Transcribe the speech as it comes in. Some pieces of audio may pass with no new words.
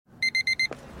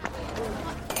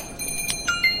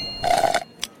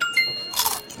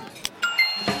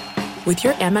With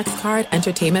your Amex card,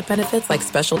 entertainment benefits like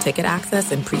special ticket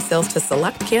access and pre-sales to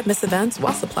select can't-miss events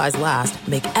while supplies last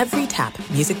make every tap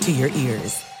music to your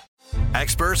ears.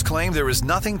 Experts claim there is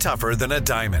nothing tougher than a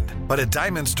diamond. But at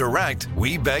Diamonds Direct,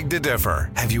 we beg to differ.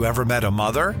 Have you ever met a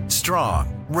mother?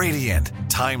 Strong, radiant,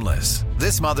 timeless.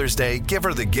 This Mother's Day, give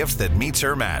her the gift that meets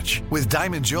her match. With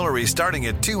diamond jewelry starting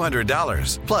at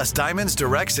 $200. Plus Diamonds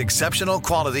Direct's exceptional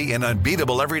quality and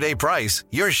unbeatable everyday price,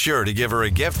 you're sure to give her a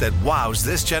gift that wows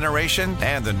this generation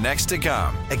and the next to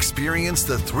come. Experience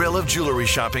the thrill of jewelry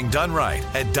shopping done right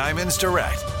at Diamonds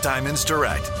Direct. Diamonds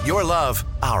Direct. Your love,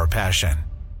 our passion.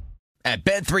 At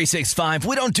Bet365,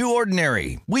 we don't do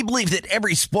ordinary. We believe that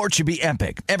every sport should be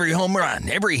epic. Every home run,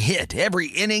 every hit, every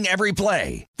inning, every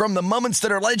play. From the moments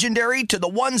that are legendary to the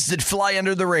ones that fly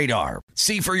under the radar.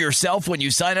 See for yourself when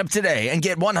you sign up today and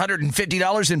get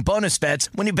 $150 in bonus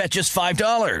bets when you bet just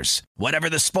 $5. Whatever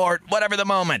the sport, whatever the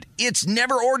moment, it's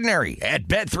never ordinary at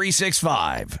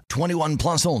Bet365. 21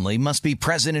 plus only. Must be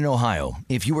present in Ohio.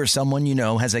 If you or someone you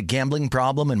know has a gambling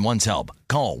problem and wants help,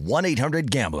 call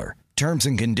 1-800-GAMBLER. Terms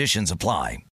and conditions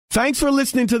apply. Thanks for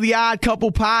listening to the Odd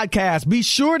Couple podcast. Be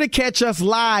sure to catch us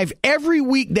live every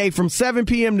weekday from 7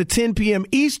 p.m. to 10 p.m.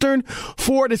 Eastern,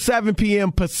 4 to 7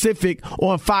 p.m. Pacific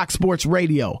on Fox Sports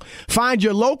Radio. Find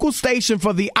your local station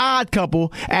for the Odd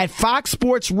Couple at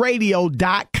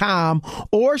foxsportsradio.com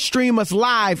or stream us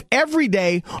live every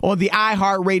day on the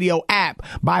iHeartRadio app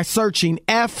by searching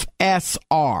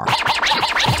FSR. Now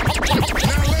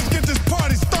let's get this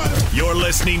party started. You're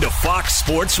listening to Fox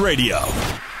Sports Radio.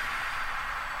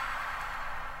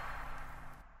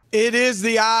 It is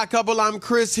the Odd Couple. I'm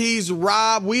Chris. He's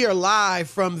Rob. We are live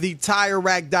from the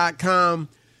TireRack.com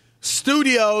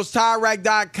studios.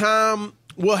 TireRack.com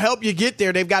will help you get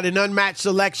there. They've got an unmatched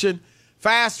selection,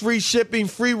 fast, free shipping,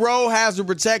 free roll hazard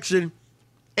protection,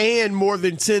 and more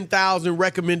than 10,000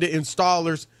 recommended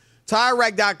installers.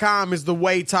 TireRack.com is the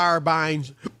way tire buying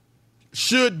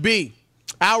should be.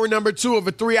 Hour number 2 of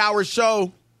a 3-hour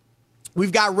show.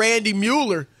 We've got Randy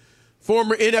Mueller,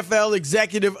 former NFL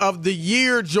Executive of the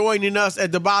Year, joining us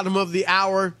at the bottom of the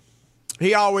hour.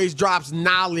 He always drops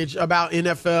knowledge about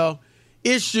NFL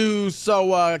issues,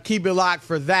 so keep it locked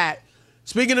for that.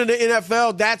 Speaking of the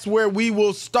NFL, that's where we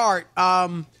will start.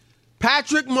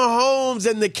 Patrick Mahomes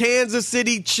and the Kansas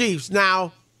City Chiefs.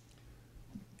 Now,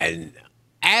 and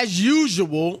as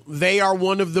usual, they are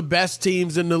one of the best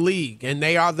teams in the league, and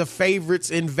they are the favorites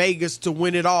in Vegas to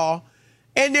win it all,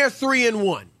 and they're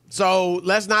 3-1. So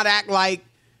let's not act like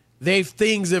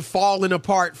things have fallen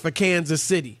apart for Kansas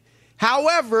City.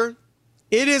 However,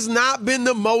 it has not been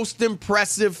the most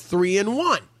impressive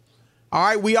 3-1. All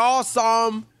right, we all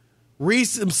saw them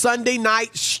Sunday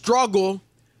night struggle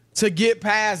to get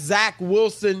past Zach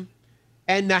Wilson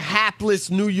and the hapless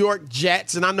New York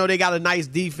Jets. And I know they got a nice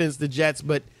defense, the Jets,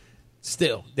 but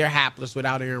still, they're hapless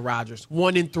without Aaron Rodgers.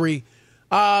 1-3.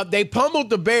 They pummeled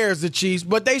the Bears, the Chiefs,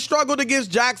 but they struggled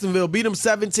against Jacksonville, beat them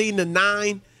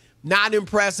 17-9, not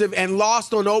impressive, and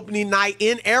lost on opening night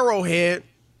in Arrowhead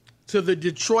to the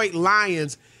Detroit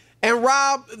Lions. And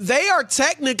Rob, they are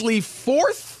technically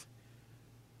 4th,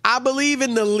 I believe,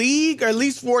 in the league, or at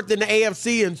least 4th in the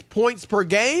AFC in points per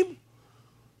game.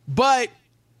 But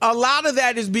a lot of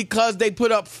that is because they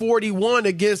put up 41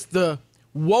 against the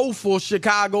woeful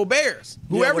Chicago Bears,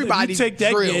 who everybody take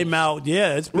that drills. game out.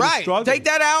 Yeah, it's been a struggle. Take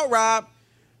that out, Rob.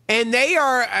 And they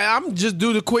are, I'm just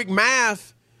do the quick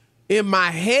math in my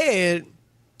head,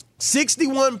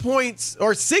 61 points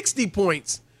or 60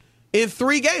 points in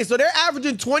 3 games. So they're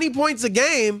averaging 20 points a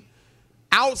game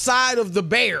outside of the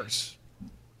Bears.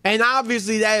 And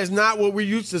obviously that is not what we're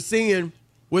used to seeing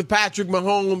with Patrick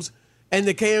Mahomes and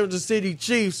the Kansas City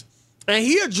Chiefs. And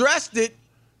he addressed it.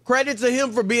 Credit to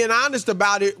him for being honest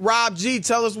about it. Rob G,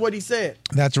 tell us what he said.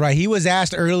 That's right. He was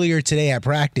asked earlier today at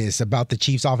practice about the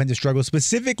Chiefs' offensive struggle,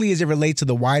 specifically as it relates to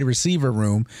the wide receiver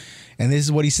room. And this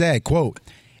is what he said, quote,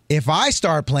 "If I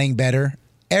start playing better,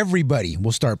 everybody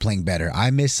will start playing better. I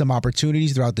missed some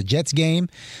opportunities throughout the Jets game,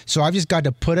 so I've just got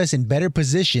to put us in better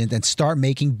positions and start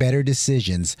making better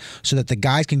decisions so that the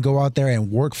guys can go out there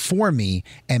and work for me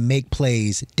and make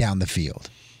plays down the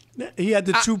field." He had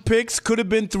the 2 picks, could have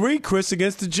been 3, Chris,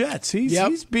 against the Jets.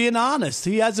 He's being honest.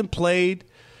 He hasn't played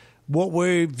what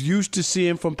we're used to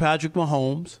seeing from Patrick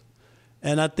Mahomes.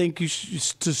 And I think you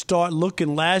should to start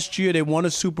looking. Last year they won a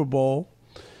Super Bowl,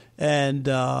 and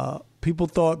people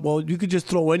thought, well, you could just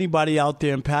throw anybody out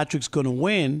there and Patrick's going to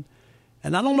win.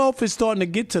 And I don't know if it's starting to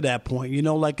get to that point. You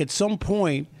know, like at some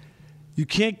point, you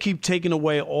can't keep taking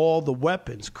away all the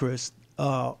weapons, Chris,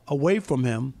 away from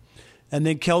him. And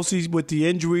then Kelsey's with the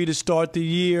injury to start the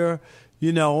year,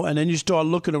 you know, and then you start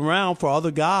looking around for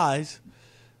other guys.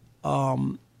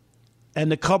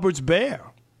 and the cupboard's bare.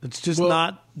 It's just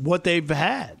not what they've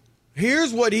had.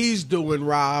 Here's what he's doing,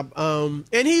 Rob. And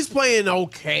he's playing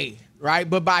okay, right?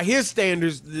 But by his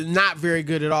standards, not very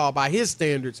good at all by his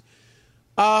standards.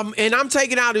 And I'm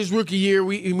taking out his rookie year.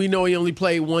 We know he only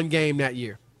played one game that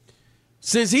year.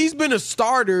 Since he's been a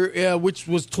starter, which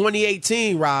was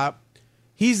 2018, Rob,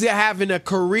 he's having a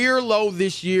career low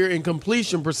this year in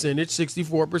completion percentage,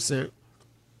 64%.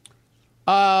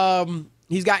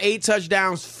 He's got 8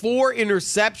 touchdowns, 4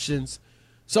 interceptions.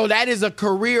 So that is a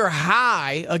career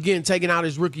high, again, taking out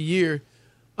his rookie year,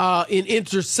 in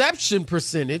interception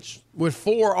percentage with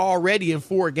 4 already in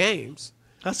 4 games.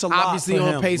 That's a lot. Obviously for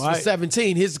on him, pace right? for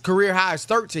 17. His career high is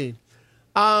 13.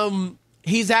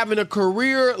 He's having a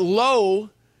career low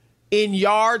in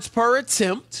yards per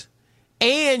attempt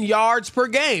and yards per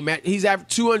game. He's at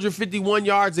 251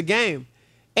 yards a game.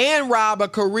 And, Rob, a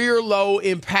career low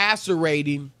in passer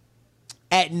rating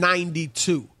at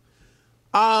 92.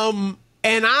 And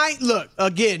look,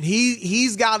 again,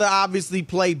 he's got to obviously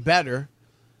play better.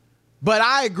 But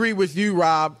I agree with you,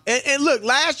 Rob. And look,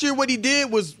 last year what he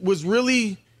did was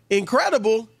really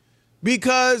incredible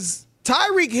because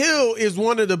Tyreek Hill is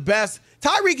one of the best.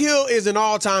 Tyreek Hill is an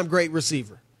all-time great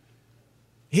receiver.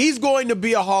 He's going to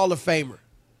be a Hall of Famer.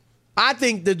 I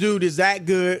think the dude is that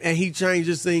good and he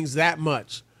changes things that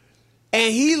much.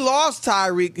 And he lost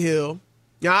Tyreek Hill.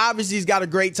 Now, obviously, he's got a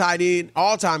great tight end,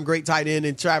 all-time great tight end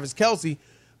in Travis Kelce.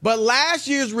 But last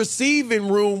year's receiving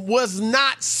room was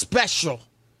not special.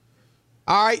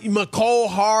 All right, McCole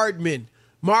Hardman,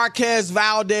 Marquez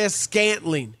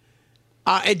Valdez-Scantling,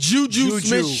 and Juju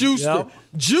Smith-Schuster. Yep.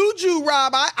 Juju,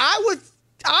 Rob, I'm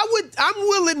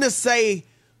willing to say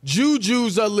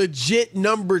Juju's a legit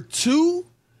number 2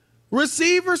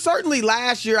 receiver. Certainly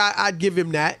last year I'd give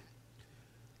him that.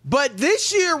 But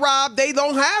this year, Rob, they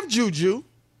don't have Juju.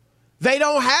 They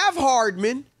don't have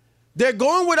Hardman. They're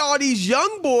going with all these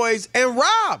young boys. And,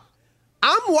 Rob,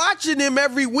 I'm watching him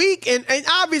every week. And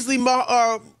obviously,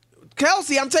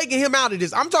 Kelce, I'm taking him out of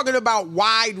this. I'm talking about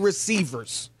wide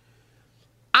receivers.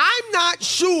 I'm not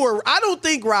sure. I don't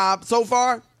think, Rob, so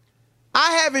far,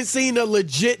 I haven't seen a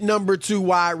legit number 2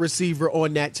 wide receiver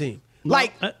on that team.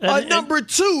 Like a number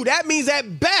 2. That means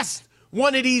at best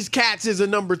one of these cats is a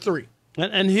number 3.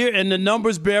 And the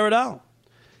numbers bear it out.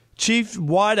 Chiefs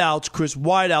wideouts, Chris,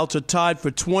 wideouts are tied for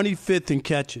 25th in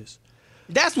catches.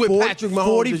 That's with Patrick Mahomes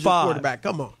 45. As your quarterback.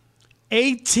 Come on.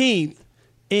 18th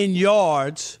in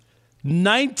yards,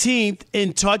 19th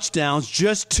in touchdowns,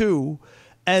 just 2,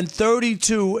 and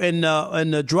 32 in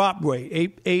the drop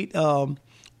rate,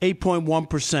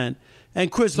 8.1%.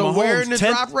 And Chris, so Mahomes, where in the 10th,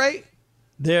 drop rate?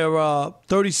 They're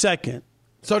 32nd.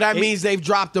 So that means they've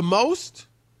dropped the most?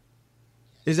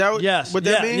 Is that what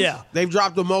that means? Yeah. They've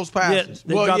dropped the most passes.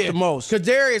 Yeah, they dropped the most.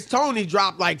 Kadarius Toney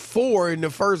dropped like 4 in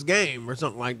the first game or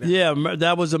something like that. Yeah,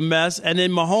 that was a mess. And then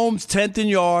Mahomes, 10th in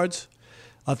yards,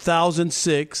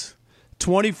 1,006,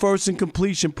 21st in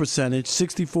completion percentage,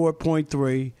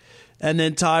 64.3, and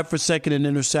then tied for second in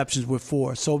interceptions with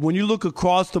 4. So when you look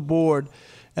across the board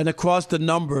and across the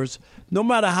numbers, no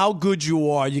matter how good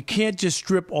you are, you can't just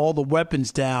strip all the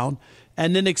weapons down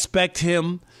and then expect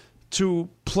him to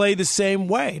play the same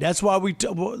way. That's why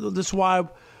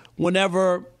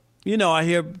whenever, I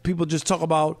hear people just talk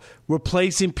about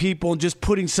replacing people and just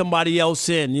putting somebody else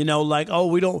in, like,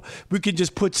 we can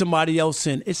just put somebody else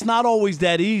in. It's not always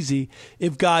that easy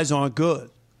if guys aren't good.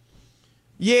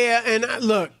 Yeah, and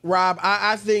look, Rob,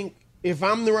 I think if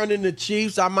I'm running the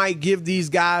Chiefs, I might give these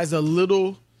guys a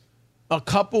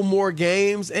couple more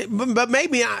games. But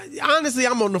maybe, honestly,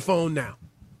 I'm on the phone now.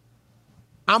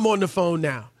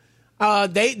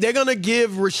 They're going to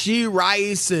give Rashee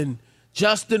Rice and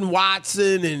Justin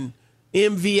Watson and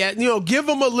MVS, give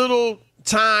them a little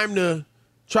time to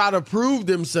try to prove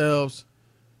themselves.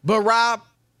 But, Rob,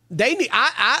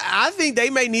 I think they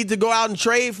may need to go out and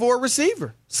trade for a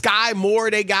receiver. Sky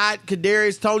Moore, they got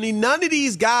Kadarius Toney. None of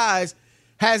these guys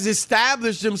has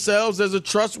established themselves as a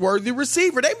trustworthy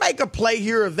receiver. They make a play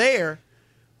here or there,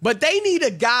 but they need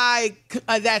a guy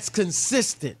that's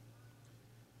consistent.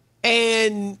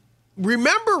 And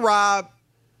remember, Rob,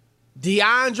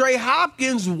 DeAndre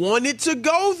Hopkins wanted to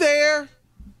go there.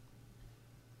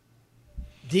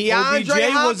 DeAndre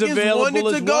Hopkins wanted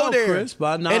to go there. Chris,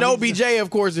 and OBJ, of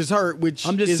course, is hurt, which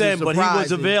I'm just saying, but he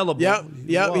was available. Yep,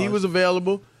 he was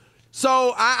available.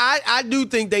 So I do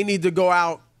think they need to go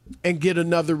out and get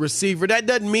another receiver. That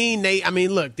doesn't mean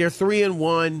look, they're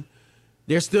 3-1.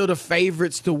 They're still the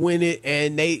favorites to win it,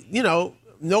 and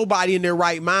nobody in their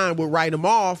right mind would write them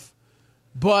off.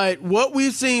 But what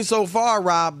we've seen so far,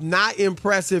 Rob, not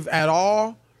impressive at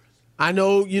all. I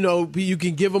know, you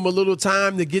can give them a little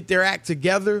time to get their act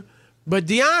together, But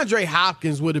DeAndre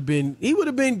Hopkins would have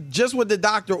been just what the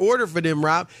doctor ordered for them,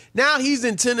 Rob. Now he's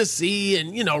in Tennessee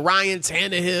and, Ryan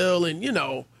Tannehill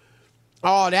and,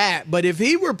 all that. But if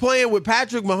he were playing with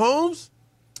Patrick Mahomes,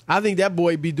 I think that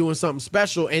boy would be doing something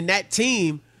special, and that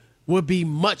team would be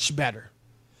much better.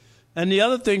 And the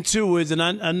other thing, too, is, and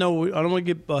I know I don't want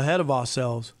to get ahead of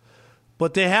ourselves,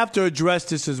 but they have to address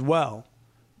this as well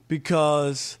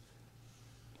because,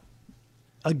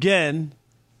 again,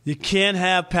 you can't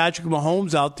have Patrick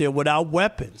Mahomes out there without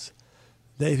weapons.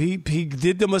 He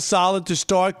did them a solid to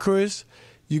start, Chris.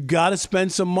 You got to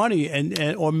spend some money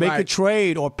or make a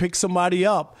trade or pick somebody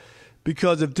up,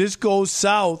 because if this goes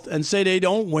south and say they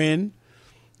don't win,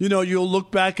 you'll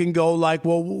look back and go like,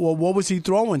 well, what was he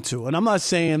throwing to? And I'm not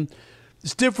saying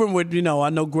it's different with, I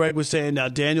know Greg was saying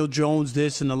Daniel Jones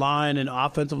this and the line and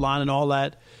offensive line and all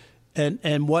that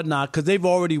and whatnot, because they've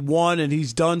already won and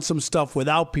he's done some stuff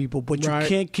without people, but you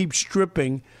can't keep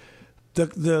stripping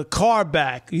the car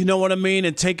back, you know what I mean,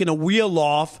 and taking a wheel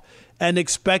off and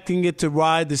expecting it to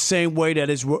ride the same way that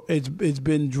it's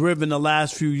been driven the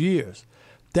last few years.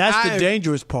 That's the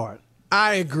dangerous part.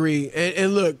 I agree.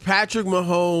 And look, Patrick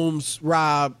Mahomes,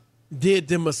 Rob, did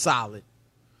them a solid.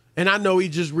 And I know he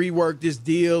just reworked this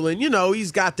deal. And,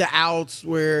 he's got the outs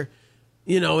where,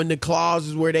 in the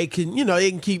clauses where they can, they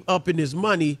can keep upping his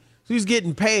money. So he's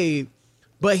getting paid.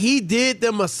 But he did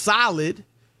them a solid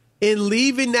in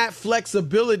leaving that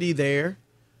flexibility there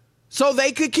so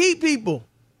they could keep people.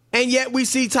 And yet we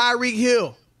see Tyreek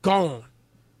Hill gone,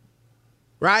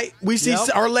 right? We see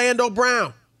Orlando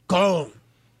Brown gone.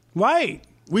 Right.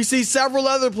 We see several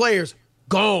other players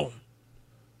gone.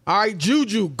 All right,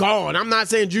 Juju gone. I'm not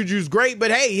saying Juju's great,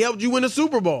 but hey, he helped you win a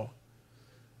Super Bowl.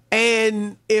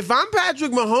 And if I'm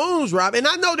Patrick Mahomes, Rob, and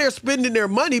I know they're spending their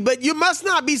money, but you must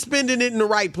not be spending it in the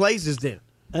right places then.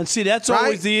 And see, that's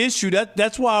always the issue.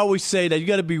 That's why I always say that you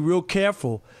got to be real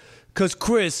careful. Because,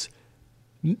 Chris,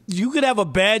 you could have a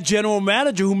bad general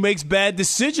manager who makes bad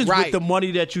decisions with the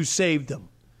money that you saved them.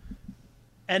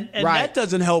 And that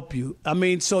doesn't help you. I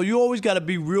mean, so you always got to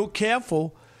be real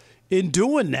careful in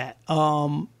doing that.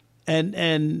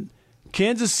 And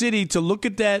Kansas City, to look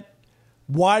at that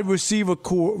wide receiving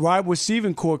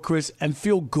core, Chris, and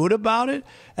feel good about it.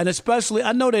 And especially,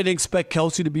 I know they didn't expect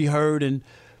Kelsey to be hurt and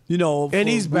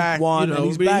he's back. And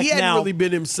he's back. He hadn't really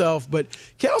been himself, but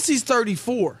Kelsey's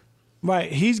 34.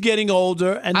 Right, he's getting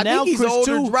older, and I now think he's Chris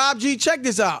older. too. Rob G, check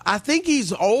this out. I think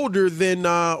he's older than,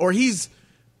 or he's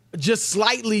just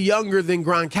slightly younger than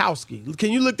Gronkowski.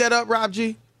 Can you look that up, Rob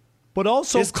G? But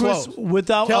also, it's Chris, close.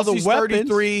 without Kelsey's other weapons,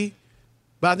 33,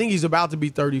 but I think he's about to be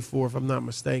 34, if I'm not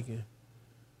mistaken.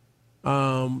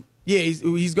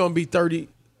 He's going to be 30.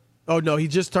 Oh no, he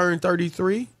just turned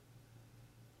 33.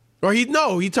 Or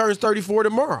he turns 34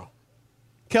 tomorrow.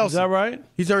 Kelsey. Is that right?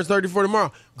 He turns 34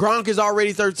 tomorrow. Gronk is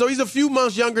already 30. So he's a few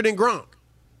months younger than Gronk.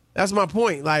 That's my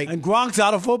point. And Gronk's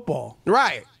out of football.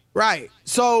 Right.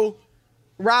 So,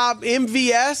 Rob,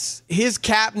 MVS, his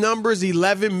cap number is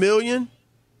 $11 million.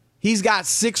 He's got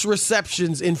 6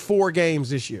 receptions in 4 games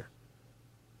this year.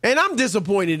 And I'm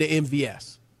disappointed in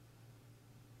MVS.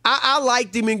 I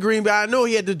liked him in Green Bay. I know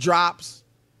he had the drops,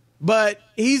 but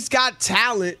he's got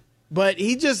talent. But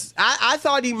I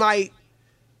thought he might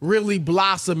really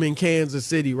blossom in Kansas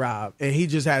City, Rob, and he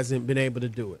just hasn't been able to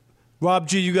do it. Rob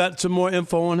G, you got some more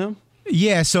info on him?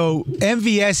 Yeah, so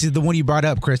MVS is the one you brought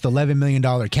up, Chris, the $11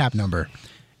 million cap number.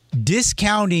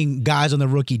 Discounting guys on the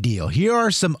rookie deal, here are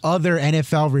some other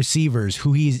NFL receivers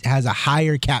who he has a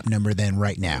higher cap number than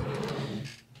right now.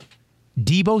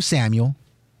 Deebo Samuel.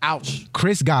 Ouch.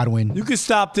 Chris Godwin. You can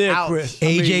stop there, Ouch. Chris.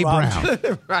 A.J.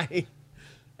 Brown. Right.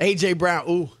 A.J. Brown,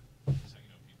 ooh.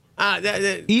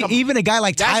 Even a guy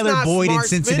like Tyler Boyd in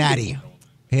Cincinnati, spending.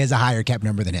 he has a higher cap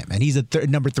number than him, and he's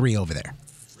number 3 over there.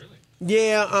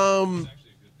 Yeah,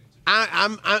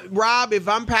 I'm Rob. If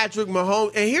I'm Patrick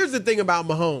Mahomes, and here's the thing about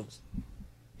Mahomes,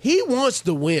 he wants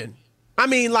to win. I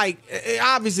mean,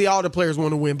 obviously all the players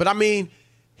want to win, but I mean,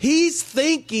 he's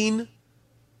thinking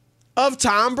of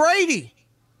Tom Brady.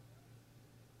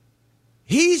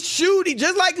 He's shooting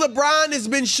just like LeBron has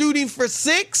been shooting for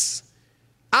 6.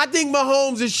 I think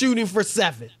Mahomes is shooting for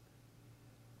 7.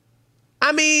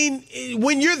 I mean,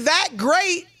 when you're that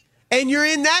great and you're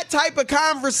in that type of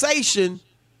conversation,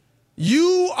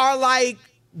 you are like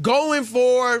going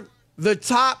for the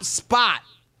top spot.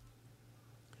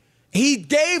 He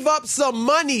gave up some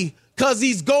money because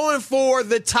he's going for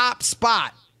the top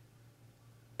spot.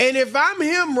 And if I'm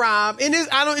him, Rob, and it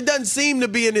doesn't seem to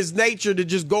be in his nature to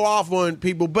just go off on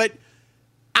people, but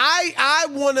I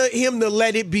want him to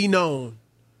let it be known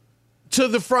to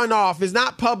the front office,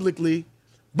 not publicly,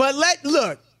 but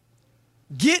look,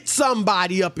 get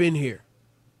somebody up in here.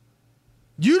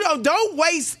 You don't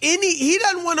waste any. He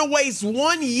doesn't want to waste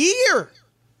 1 year.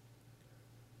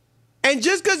 And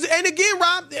just because, and again,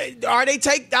 Rob,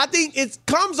 I think it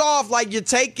comes off like you're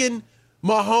taking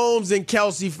Mahomes and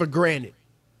Kelsey for granted.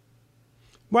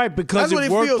 Right, because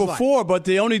it worked before, like. But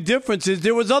the only difference is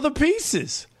there was other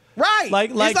pieces. Right.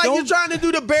 It's like you're trying to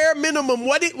do the bare minimum.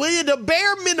 What is the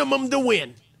bare minimum to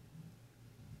win?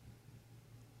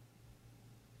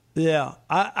 Yeah,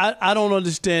 I don't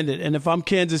understand it. And if I'm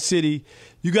Kansas City,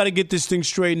 you got to get this thing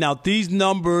straightened out. These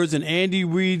numbers and Andy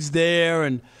Reid's there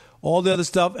and all the other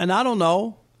stuff. And I don't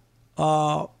know.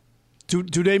 Do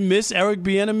they miss Eric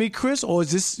Bieniemy, Chris? Or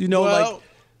is this,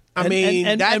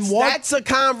 that's a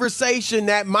conversation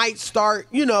that might start,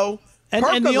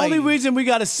 And the only reason we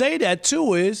got to say that,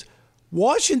 too, is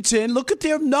Washington, look at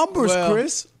their numbers,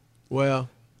 Chris. Well,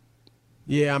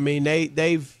 yeah, I mean,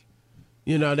 they've,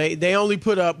 they only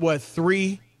put up,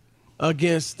 3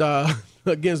 against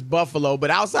Buffalo.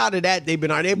 But outside of that, they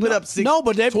put up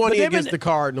 20 against the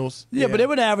Cardinals. Yeah, but they've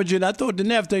been averaging, I thought, didn't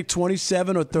they have to take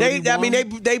 27 or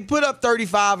 31? They put up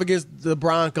 35 against the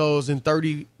Broncos and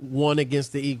 31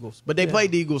 against the Eagles. But they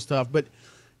played the Eagles tough. But,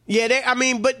 yeah,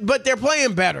 but they're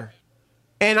playing better.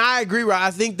 And I agree, Rob. I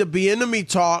think the Bieniemy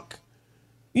talk,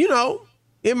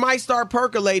 it might start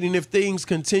percolating if things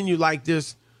continue like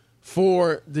this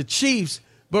for the Chiefs.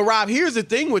 But, Rob, here's the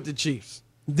thing with the Chiefs.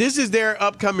 This is their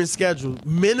upcoming schedule.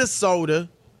 Minnesota,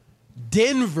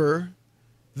 Denver,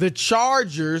 the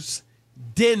Chargers,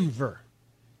 Denver.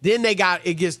 Then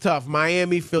it gets tough.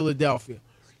 Miami, Philadelphia.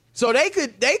 So they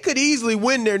could easily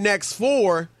win their next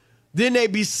 4. Then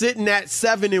they'd be sitting at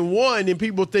 7-1 and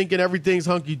people thinking everything's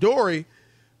hunky-dory.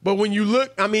 But when you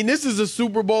look, this is a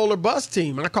Super Bowl or bust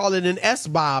team. I call it an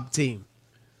S-Bob team.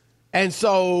 And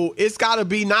so it's got to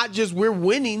be not just we're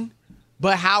winning,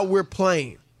 but how we're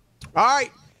playing. All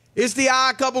right, it's the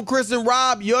Odd Couple, Chris and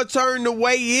Rob. Your turn to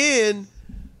weigh in.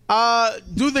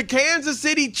 Do the Kansas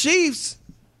City Chiefs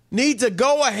need to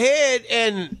go ahead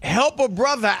and help a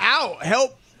brother out,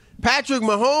 help Patrick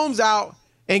Mahomes out,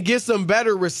 and get some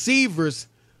better receivers?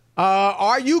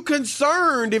 Are you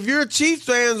concerned, if you're a Chiefs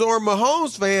fan or a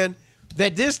Mahomes fan,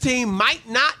 that this team might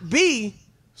not be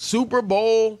Super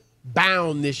Bowl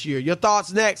bound this year? Your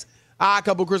thoughts next. Odd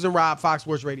Couple, Chris and Rob, Fox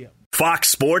Sports Radio. Fox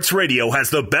Sports Radio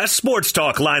has the best sports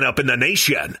talk lineup in the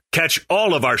nation. Catch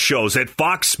all of our shows at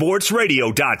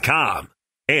foxsportsradio.com.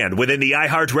 And within the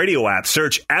iHeartRadio app,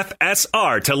 search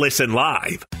FSR to listen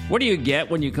live. What do you get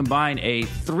when you combine a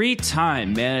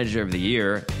 3-time Manager of the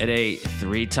Year and a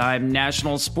 3-time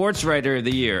National Sports Writer of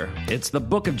the Year? It's the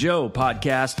Book of Joe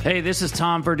podcast. Hey, this is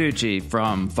Tom Verducci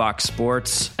from Fox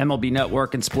Sports, MLB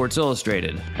Network, and Sports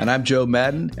Illustrated. And I'm Joe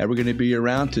Madden, and we're going to be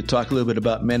around to talk a little bit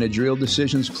about managerial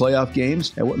decisions, playoff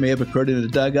games, and what may have occurred in the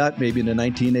dugout maybe in the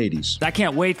 1980s. I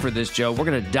can't wait for this, Joe. We're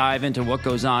going to dive into what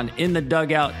goes on in the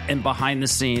dugout and behind the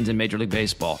scenes in Major League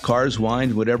Baseball. Cars,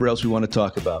 wine, whatever else we want to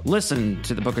talk about. Listen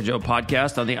to the Book of Joe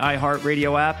podcast on the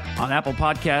iHeartRadio app, on Apple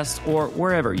Podcasts, or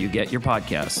wherever you get your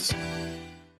podcasts.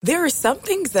 There are some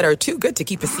things that are too good to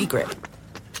keep a secret.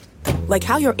 Like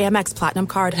how your Amex Platinum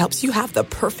card helps you have the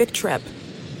perfect trip.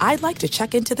 I'd like to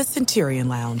check into the Centurion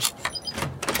Lounge.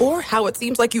 Or how it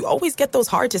seems like you always get those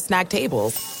hard-to-snag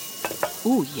tables.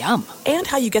 Ooh, yum. And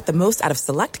how you get the most out of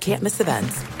select can't-miss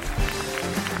events.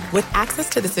 With access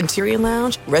to the Centurion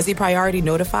Lounge, Resi Priority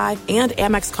Notified, and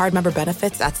Amex card member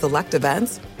benefits at select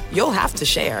events, you'll have to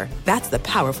share. That's the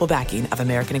powerful backing of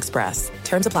American Express.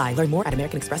 Terms apply. Learn more at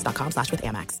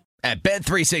americanexpress.com/withAmex. At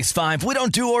Bet365, we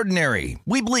don't do ordinary.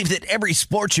 We believe that every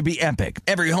sport should be epic.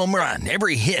 Every home run,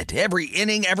 every hit, every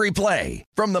inning, every play.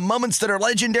 From the moments that are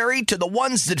legendary to the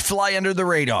ones that fly under the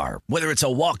radar. Whether it's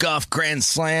a walk-off grand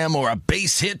slam or a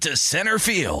base hit to center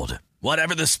field.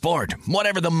 Whatever the sport,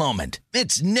 whatever the moment,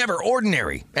 it's never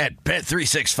ordinary at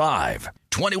Bet365.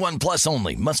 21 plus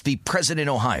only. Must be present in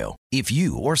Ohio. If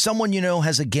you or someone you know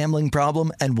has a gambling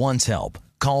problem and wants help,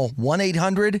 call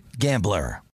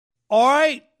 1-800-GAMBLER. All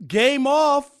right, game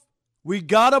off. We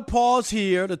got to pause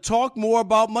here to talk more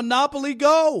about Monopoly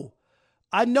Go.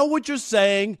 I know what you're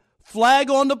saying.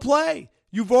 Flag on the play.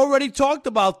 You've already talked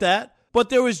about that, but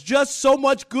there is just so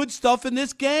much good stuff in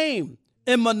this game.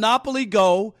 In Monopoly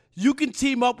Go, you can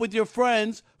team up with your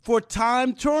friends for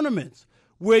timed tournaments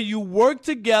where you work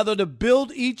together to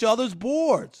build each other's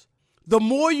boards. The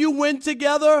more you win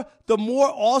together, the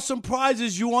more awesome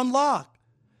prizes you unlock.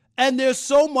 And there's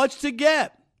so much to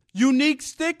get. Unique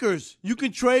stickers you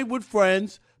can trade with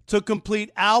friends to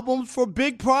complete albums for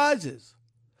big prizes.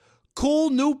 Cool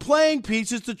new playing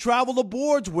pieces to travel the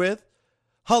boards with.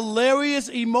 Hilarious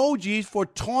emojis for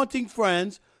taunting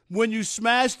friends when you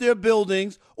smash their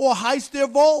buildings or heist their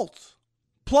vaults.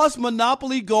 Plus,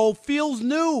 Monopoly Go feels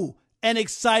new and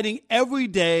exciting every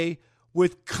day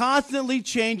with constantly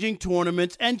changing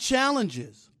tournaments and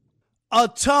challenges. A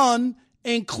ton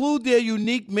include their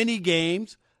unique mini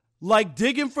games like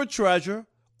digging for treasure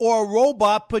or a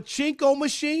robot pachinko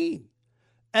machine.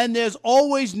 And there's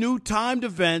always new timed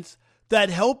events that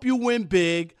help you win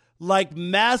big, like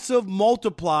massive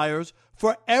multipliers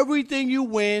for everything you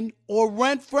win or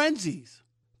rent frenzies.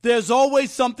 There's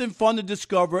always something fun to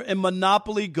discover in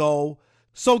Monopoly Go,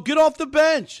 so get off the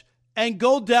bench and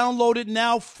go download it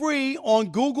now free on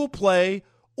Google Play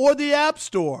or the App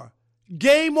Store.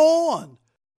 Game on!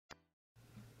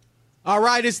 All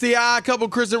right, it's the Odd Couple,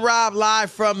 Chris and Rob,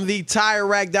 live from the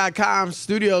TireRack.com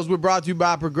studios. We're brought to you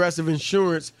by Progressive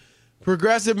Insurance.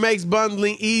 Progressive makes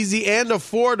bundling easy and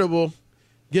affordable.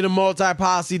 Get a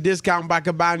multi-policy discount by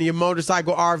combining your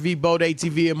motorcycle, RV, boat,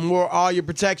 ATV, and more. All your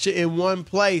protection in one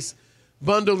place.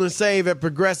 Bundle and save at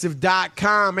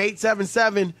Progressive.com.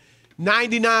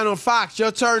 877-99 on Fox.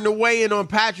 Your turn to weigh in on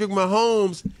Patrick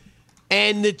Mahomes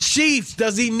and the Chiefs.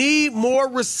 Does he need more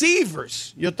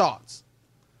receivers? Your thoughts?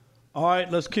 All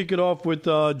right, let's kick it off with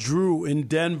Drew in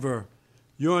Denver.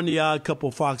 You're on the Odd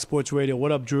Couple, Fox Sports Radio.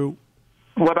 What up, Drew?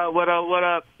 What up, what up, what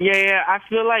up? Yeah, I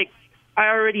feel like I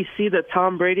already see the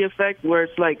Tom Brady effect where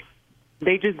it's like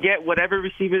they just get whatever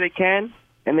receiver they can,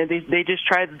 and then they just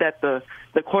try that the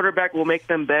quarterback will make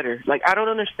them better. Like, I don't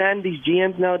understand these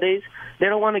GMs nowadays. They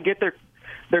don't want to get their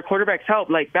quarterbacks help.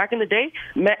 Like, back in the day,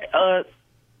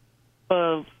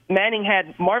 Manning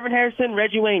had Marvin Harrison,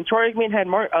 Reggie Wayne. Troy Aikman had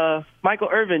Michael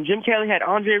Irvin. Jim Kelly had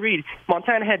Andre Reed.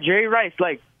 Montana had Jerry Rice.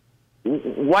 Like,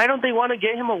 why don't they want to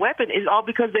get him a weapon? It's all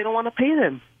because they don't want to pay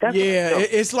them. That's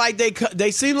it's like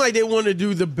they seem like they want to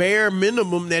do the bare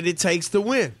minimum that it takes to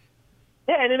win.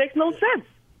 Yeah, and it makes no sense.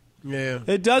 Yeah,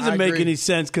 it doesn't make any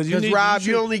sense because Rob,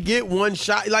 you only get one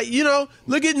shot. Like,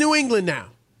 look at New England now.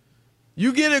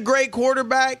 You get a great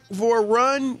quarterback for a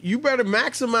run, you better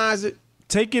maximize it.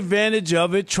 Take advantage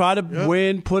of it, try to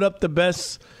win, put up the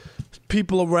best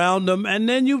people around them, and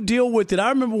then you deal with it. I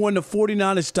remember when the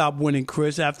 49ers stopped winning,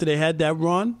 Chris, after they had that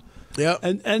run. Yeah.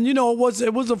 And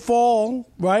it was a fall,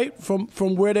 right, from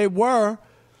where they were.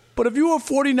 But if you were a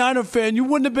 49er fan, you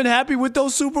wouldn't have been happy with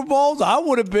those Super Bowls. I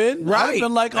would have been. Right. I'd have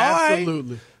been like, all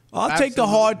Absolutely. right, I'll take the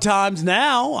hard times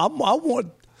now. I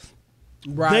want.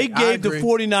 Right. They gave the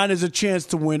 49ers a chance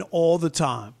to win all the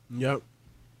time. Yep.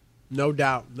 No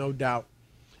doubt.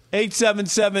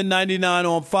 877-99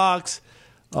 on Fox.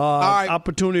 All right.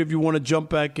 Opportunity if you want to jump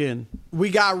back in. We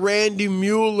got Randy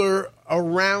Mueller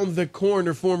around the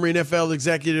corner, former NFL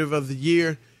Executive of the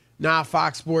Year, now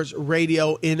Fox Sports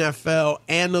Radio NFL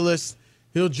analyst.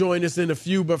 He'll join us in a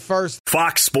few, but first.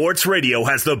 Fox Sports Radio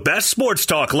has the best sports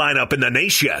talk lineup in the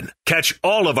nation. Catch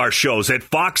all of our shows at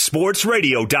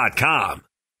foxsportsradio.com.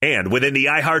 And within the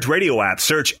iHeartRadio app,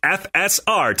 search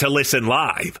FSR to listen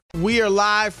live. We are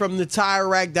live from the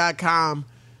TireRack.com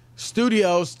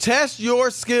studios. Test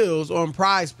your skills on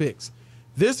Prize Picks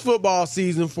this football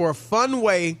season for a fun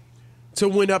way to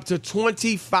win up to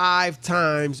 25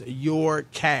 times your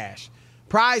cash.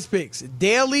 Prize Picks,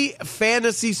 daily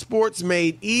fantasy sports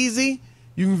made easy.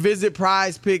 You can visit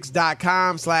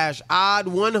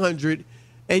prizepicks.com/odd100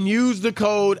 and use the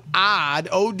code ODD,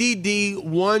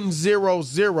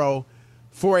 ODD100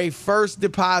 for a first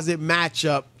deposit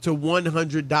matchup to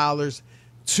 $100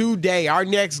 today. Our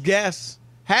next guest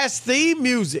has theme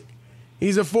music.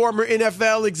 He's a former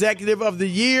NFL Executive of the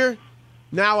Year,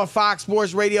 now a Fox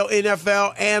Sports Radio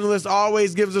NFL analyst,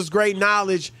 always gives us great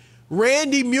knowledge.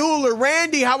 Randy Mueller.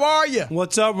 Randy, how are you?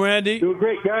 What's up, Randy? Doing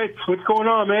great, guys. What's going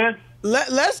on, man?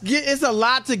 Let's get, it's a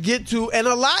lot to get to and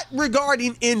a lot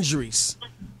regarding injuries.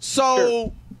 So,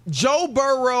 sure. Joe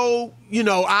Burrow,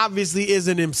 obviously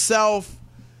isn't himself.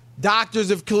 Doctors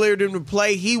have cleared him to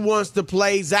play. He wants to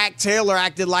play. Zach Taylor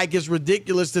acted like it's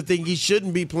ridiculous to think he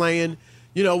shouldn't be playing,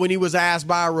 when he was asked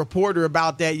by a reporter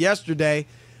about that yesterday.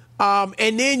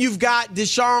 And then you've got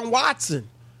Deshaun Watson,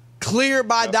 cleared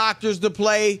by doctors to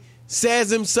play, says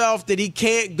himself that he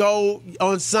can't go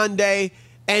on Sunday,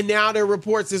 and now there are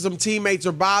reports that some teammates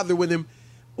are bothered with him.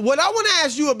 What I want to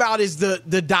ask you about is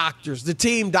the doctors, the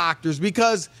team doctors,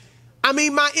 because,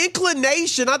 my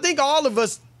inclination, I think all of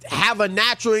us have a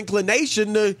natural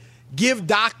inclination to give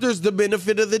doctors the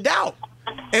benefit of the doubt.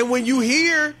 And when you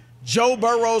hear Joe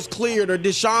Burrow's cleared or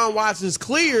Deshaun Watson's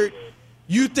cleared,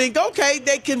 you think, okay,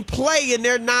 they can play and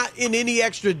they're not in any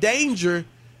extra danger.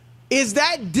 Is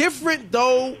that different,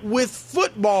 though, with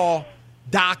football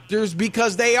doctors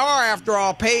because they are, after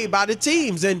all, paid by the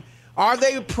teams? And are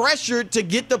they pressured to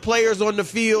get the players on the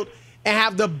field and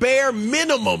have the bare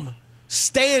minimum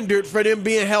standard for them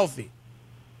being healthy?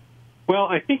 Well,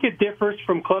 I think it differs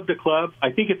from club to club.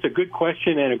 I think it's a good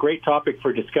question and a great topic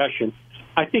for discussion.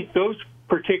 I think those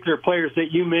particular players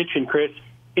that you mentioned, Chris,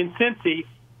 in Cincy,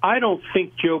 I don't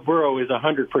think Joe Burrow is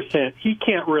 100%. He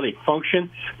can't really function.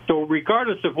 So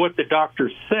regardless of what the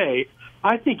doctors say,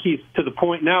 I think he's to the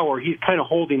point now where he's kind of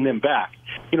holding them back.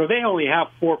 You know, they only have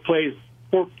 4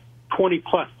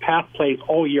 20-plus pass plays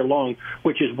all year long,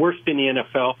 which is worse than the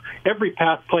NFL. Every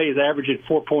pass play is averaging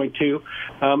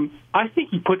 4.2. I think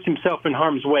he puts himself in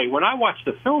harm's way. When I watch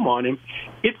the film on him,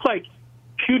 it's like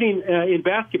shooting in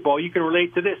basketball. You can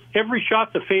relate to this. Every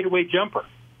shot's a fadeaway jumper.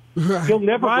 He'll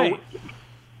never go.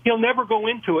 He'll never go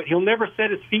into it. He'll never set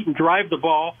his feet and drive the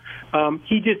ball.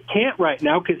 He just can't right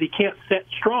now because he can't set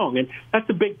strong, and that's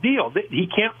a big deal. He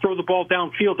can't throw the ball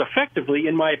downfield effectively,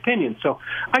 in my opinion. So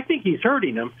I think he's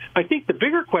hurting them. I think the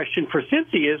bigger question for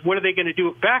Cincy is, what are they going to do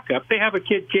at backup? They have a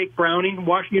kid, Jake Browning,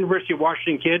 University of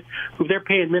Washington kid, who they're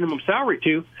paying minimum salary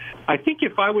to. I think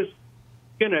if I was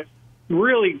going to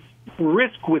really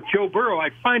risk with Joe Burrow,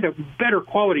 I'd find a better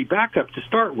quality backup to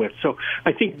start with. So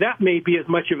I think that may be as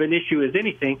much of an issue as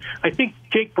anything. I think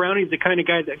Jake Browning's the kind of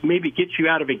guy that maybe gets you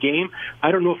out of a game.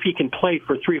 I don't know if he can play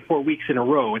for 3 or 4 weeks in a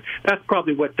row, and that's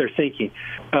probably what they're thinking.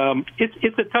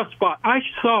 It's a tough spot. I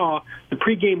saw the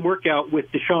pregame workout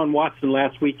with Deshaun Watson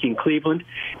last week in Cleveland,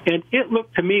 and it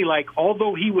looked to me like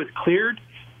although he was cleared,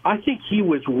 I think he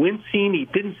was wincing. He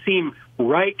didn't seem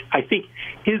right. I think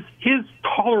his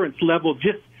tolerance level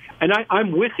just, and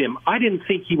I'm with him. I didn't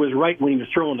think he was right when he was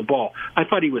throwing the ball. I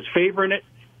thought he was favoring it,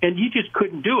 and he just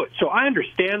couldn't do it. So I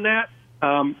understand that.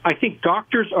 I think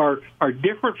doctors are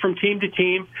different from team to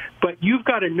team, but you've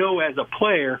got to know as a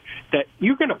player that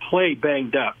you're going to play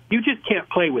banged up. You just can't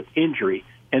play with injury,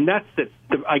 and that's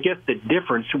I guess the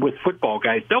difference with football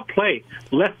guys. They'll play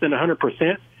less than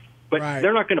 100%, but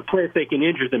they're not going to play if they can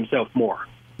injure themselves more.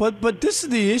 But this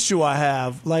is the issue I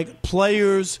have. Like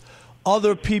players,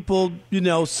 other people,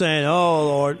 saying,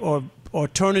 or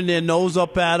turning their nose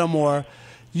up at them, or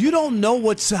you don't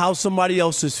know how somebody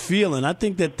else is feeling. I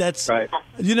think that's right.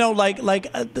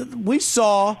 We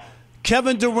saw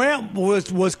Kevin Durant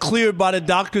was cleared by the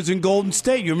doctors in Golden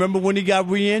State. You remember when he got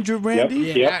re-injured,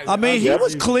 Randy? Yep. I mean, he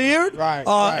was cleared. Right.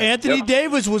 Anthony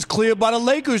Davis was cleared by the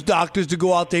Lakers doctors to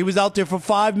go out there. He was out there for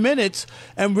 5 minutes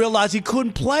and realized he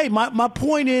couldn't play. My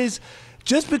point is,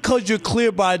 just because you're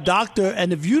cleared by a doctor,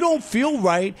 and if you don't feel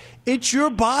right, it's your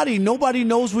body. Nobody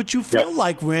knows what you feel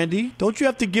like, Randy. Don't you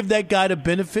have to give that guy the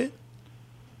benefit?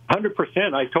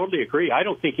 100%. I totally agree. I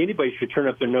don't think anybody should turn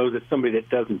up their nose at somebody that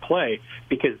doesn't play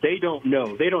because they don't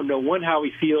know. They don't know, one, how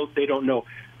he feels. They don't know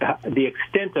the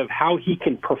extent of how he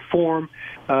can perform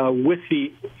with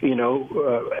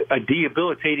a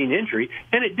debilitating injury.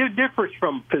 And it differs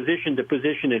from position to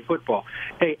position in football.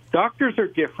 Hey, doctors are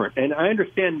different, and I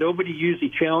understand nobody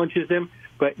usually challenges them,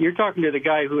 but you're talking to the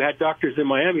guy who had doctors in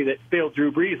Miami that failed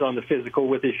Drew Brees on the physical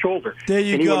with his shoulder. There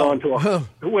you and he go.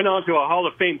 went on to a Hall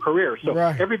of Fame career. So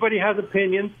everybody has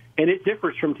opinions, and it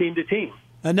differs from team to team.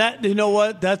 And that, you know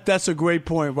what? That's a great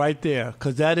point right there,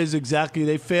 because that is exactly,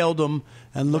 they failed him,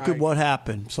 and look at what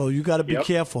happened. So you got to be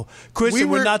careful. Chris,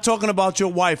 we're not talking about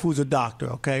your wife who's a doctor,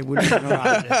 okay? We're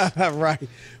just right.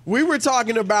 We were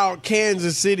talking about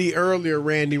Kansas City earlier,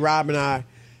 Randy, Rob, and I.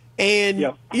 And,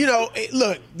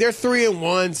 look, they're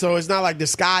 3-1, so it's not like the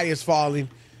sky is falling.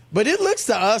 But it looks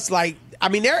to us like,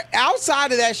 they're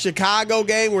outside of that Chicago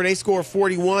game where they scored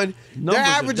 41. They're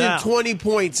averaging 20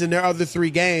 points in their other 3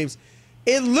 games.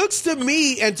 It looks to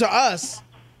me and to us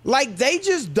like they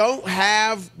just don't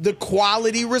have the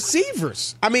quality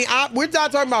receivers. We're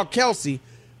not talking about Kelsey.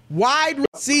 Wide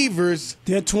receivers.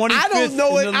 They're 25th. I don't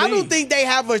know it. I don't league. think they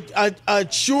have a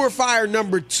surefire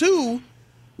number 2.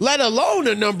 Let alone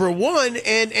a number 1,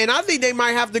 and I think they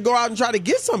might have to go out and try to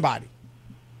get somebody.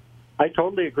 I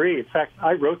totally agree. In fact,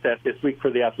 I wrote that this week for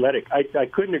The Athletic. I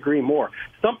couldn't agree more.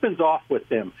 Something's off with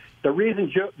them. The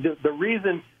reason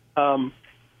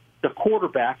the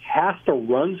quarterback has to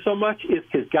run so much is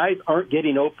because guys aren't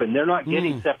getting open. They're not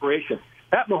getting separation.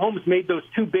 Pat Mahomes made those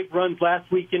 2 big runs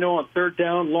last week, on 3rd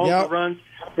down, longer runs.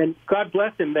 And God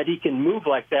bless him that he can move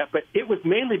like that. But it was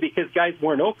mainly because guys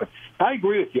weren't open. I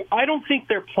agree with you. I don't think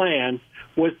their plan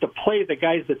was to play the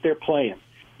guys that they're playing.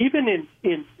 Even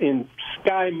in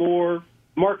Sky Moore,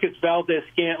 Marcus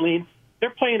Valdez-Scantling,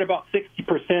 they're playing about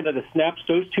 60% of the snaps,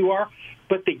 those 2 are.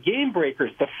 But the game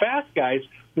breakers, the fast guys,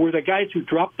 were the guys who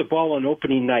dropped the ball on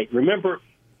opening night. Remember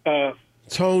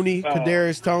Tony,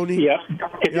 Kadarius Tony. Yeah,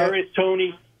 Kadarius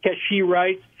Tony, Keshia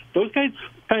Wright. Those guys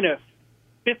kind of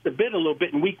fit the bit a little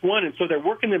bit in week 1, and so they're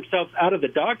working themselves out of the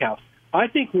doghouse. I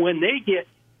think when they get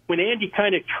when Andy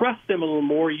kind of trusts them a little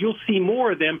more, you'll see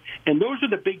more of them, and those are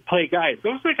the big play guys.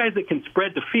 Those are the guys that can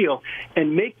spread the field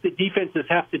and make the defenses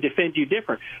have to defend you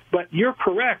different. But you're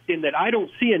correct in that I don't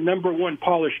see a number one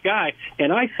polished guy,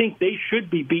 and I think they should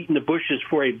be beating the bushes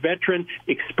for a veteran,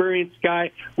 experienced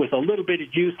guy with a little bit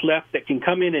of juice left that can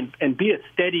come in and be a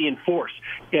steady enforce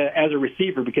as a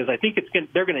receiver, because I think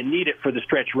they're going to need it for the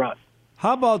stretch run.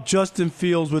 How about Justin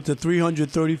Fields with the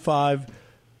 335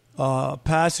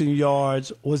 passing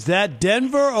yards? Was that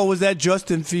Denver or was that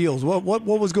Justin Fields? What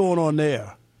was going on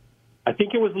there? I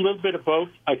think it was a little bit of both.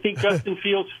 I think Justin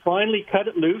Fields finally cut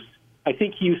it loose. I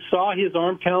think you saw his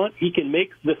arm talent. He can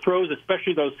make the throws,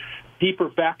 especially those deeper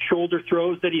back shoulder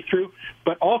throws that he threw.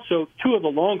 But also, two of the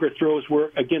longer throws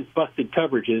were against busted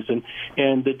coverages.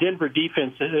 And the Denver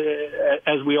defense,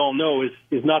 as we all know,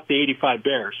 is not the 85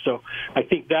 Bears. So I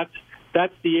think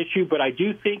that's the issue. But I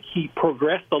do think he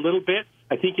progressed a little bit.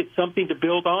 I think it's something to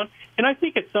build on. And I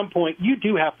think at some point you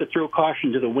do have to throw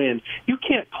caution to the wind. You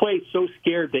can't play so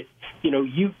scared that,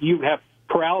 you have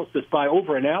paralysis by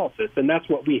overanalysis, and that's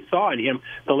what we saw in him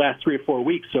the last 3 or 4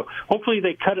 weeks. So hopefully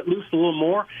they cut it loose a little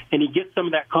more and he gets some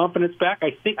of that confidence back.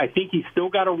 I think he's still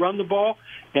got to run the ball,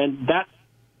 and that's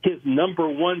his number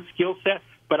one skill set.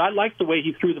 But I like the way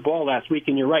he threw the ball last week,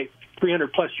 and you're right,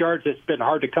 300-plus yards has been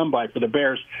hard to come by for the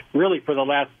Bears, really for the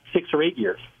last 6 or 8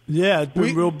 years. Yeah, it's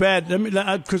been real bad.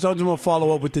 Because I'm going to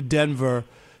follow up with the Denver.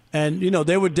 And,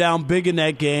 they were down big in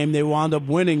that game. They wound up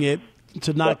winning it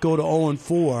to not go to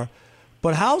 0-4.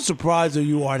 But how surprised are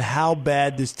you at how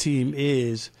bad this team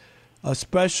is,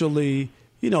 especially,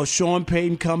 Sean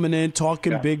Payton coming in,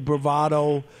 talking big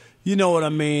bravado, you know what I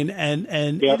mean? And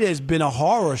it has been a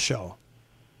horror show.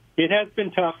 It has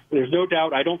been tough. There's no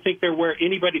doubt. I don't think they're where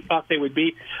anybody thought they would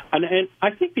be. And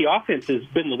I think the offense has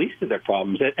been the least of their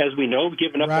problems. As we know,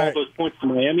 giving up all those points to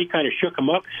Miami kind of shook them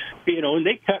up. And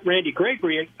they cut Randy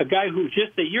Gregory, a guy who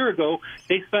just a year ago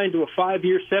they signed to a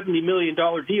 5-year, $70 million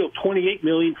deal, $28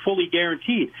 million fully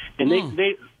guaranteed. And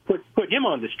they put him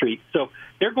on the street. So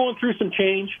they're going through some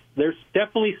change. There's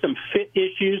definitely some fit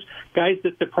issues, guys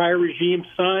that the prior regime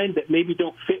signed that maybe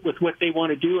don't fit with what they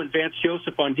want to do, and Vance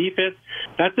Joseph on defense.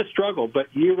 That's a struggle, but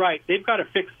you're right. They've got to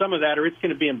fix some of that, or it's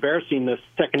going to be embarrassing the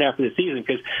second half of the season,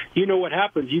 because you know what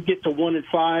happens. You get to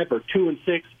 1-5 or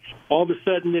 2-6, all of a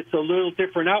sudden it's a little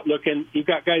different outlook, and you've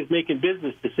got guys making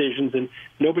business decisions, and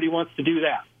nobody wants to do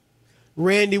that.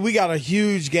 Randy, we got a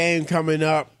huge game coming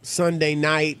up Sunday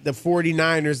night, the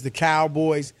 49ers, the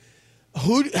Cowboys.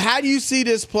 How do you see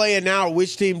this playing out?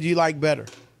 Which team do you like better?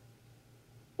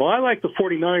 Well, I like the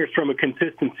 49ers from a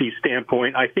consistency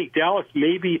standpoint. I think Dallas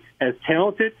may be as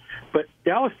talented, but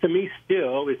Dallas to me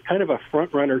still is kind of a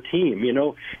front-runner team,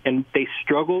 and they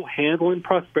struggle handling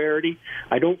prosperity.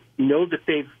 I don't know that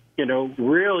they've,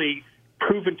 really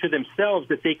proven to themselves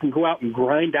that they can go out and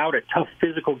grind out a tough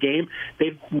physical game.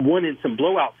 They've won in some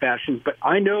blowout fashions, but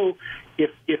I know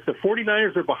if the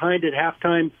 49ers are behind at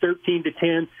halftime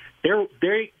 13-10,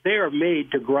 they are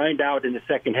made to grind out in the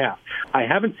second half. I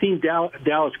haven't seen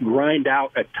Dallas grind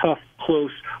out a tough,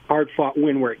 close, hard-fought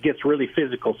win where it gets really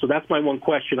physical. So that's my one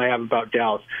question I have about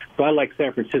Dallas. So I like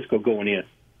San Francisco going in.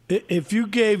 If you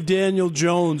gave Daniel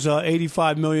Jones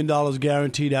 $85 million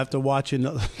guaranteed after watching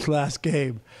the last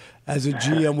game as a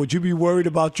GM, would you be worried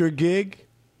about your gig?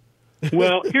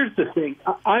 Well, here's the thing.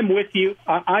 I'm with you.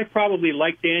 I probably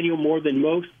like Daniel more than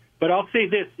most, but I'll say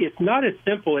this. It's not as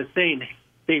simple as saying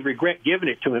they regret giving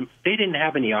it to him. They didn't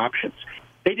have any options.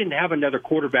 They didn't have another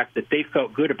quarterback that they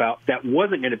felt good about that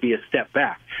wasn't going to be a step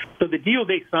back. So the deal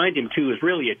they signed him to is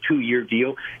really a 2-year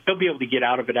deal. They'll be able to get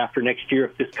out of it after next year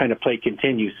if this kind of play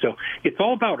continues. So it's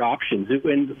all about options.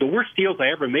 And the worst deals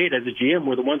I ever made as a GM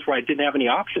were the ones where I didn't have any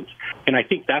options. And I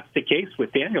think that's the case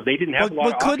with Daniel. They didn't have a lot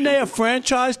of options. But couldn't they have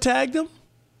franchise tagged him?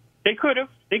 They could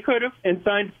have. And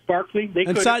signed Barkley. They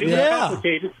could have. It was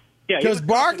complicated. Because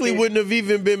Barkley wouldn't have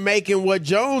even been making what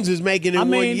Jones is making in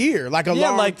 1 year, like a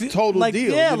long total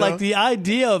deal. Yeah, like the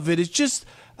idea of it is just,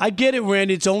 I get it,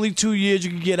 Randy. It's only 2 years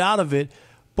you can get out of it.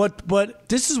 But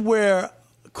this is where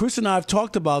Chris and I have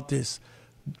talked about this.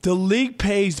 The league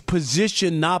pays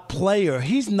position, not player.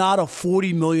 He's not a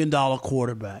 $40 million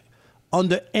quarterback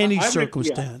under any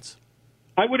circumstance.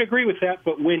 I would agree with that,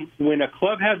 but when a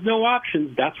club has no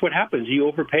options, that's what happens. You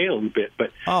overpay a little bit.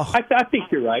 But I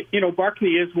think you're right.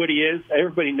 Barkley is what he is.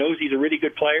 Everybody knows he's a really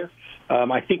good player.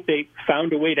 I think they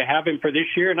found a way to have him for this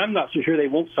year, and I'm not so sure they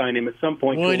won't sign him at some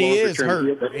point. Well, he is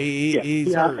hurt.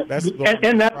 He's hurt.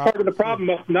 And that's part of the problem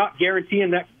of not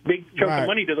guaranteeing that big chunk of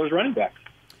money to those running backs.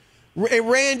 Hey,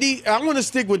 Randy, I want to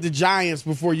stick with the Giants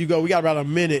before you go. We got about a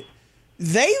minute.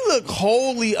 They look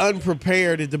wholly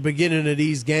unprepared at the beginning of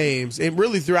these games and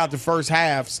really throughout the first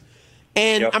halves.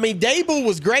 And, I mean, Dable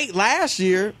was great last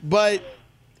year, but,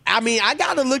 I mean, I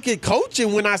got to look at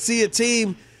coaching when I see a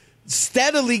team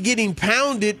steadily getting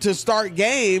pounded to start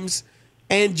games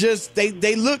and just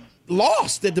they look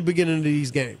lost at the beginning of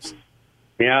these games.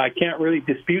 Yeah, I can't really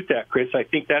dispute that, Chris. I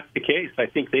think that's the case. I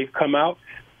think they've come out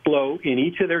slow in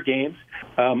each of their games.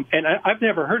 And I've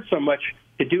never heard so much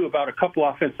to do about a couple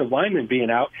offensive linemen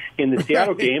being out in the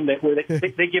Seattle game where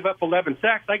they give up 11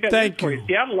 sacks. I got news for you.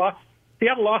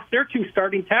 Seattle lost their 2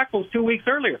 starting tackles 2 weeks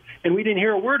earlier, and we didn't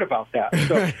hear a word about that.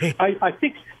 So I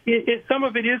think some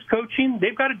of it is coaching.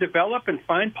 They've got to develop and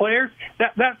find players.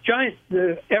 That giant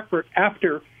effort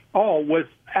after all was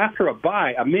after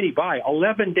a mini bye.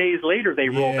 11 days later, they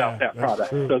rolled out that product.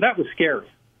 True. So that was scary.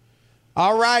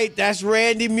 All right, that's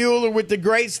Randy Mueller with the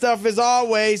great stuff as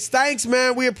always. Thanks,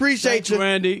 man. We appreciate you.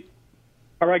 Randy.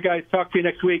 All right, guys. Talk to you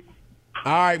next week.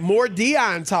 All right, more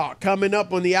Deion talk coming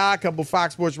up on the Odd Couple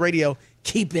Fox Sports Radio.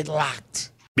 Keep it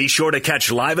locked. Be sure to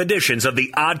catch live editions of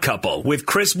The Odd Couple with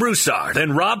Chris Broussard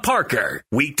and Rob Parker.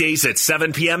 Weekdays at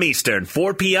 7 p.m. Eastern,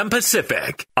 4 p.m.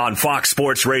 Pacific on Fox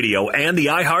Sports Radio and the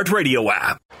iHeartRadio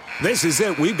app. This is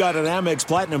it. We've got an Amex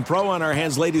Platinum Pro on our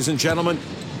hands, ladies and gentlemen.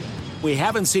 We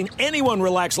haven't seen anyone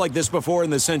relax like this before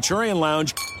in the Centurion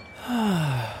Lounge.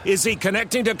 Is he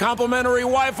connecting to complimentary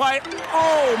Wi-Fi?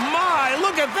 Oh, my.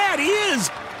 Look at that. He is.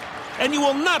 And you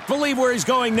will not believe where he's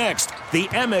going next. The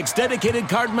Amex dedicated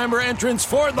card member entrance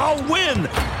for the win.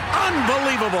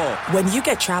 Unbelievable. When you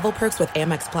get travel perks with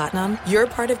Amex Platinum, you're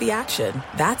part of the action.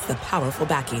 That's the powerful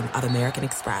backing of American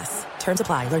Express. Terms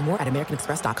apply. Learn more at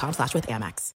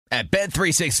americanexpress.com/withAmex. At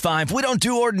Bet365, we don't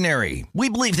do ordinary. We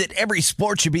believe that every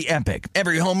sport should be epic.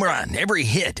 Every home run, every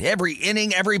hit, every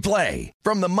inning, every play.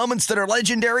 From the moments that are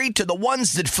legendary to the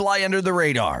ones that fly under the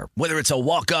radar. Whether it's a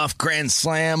walk-off grand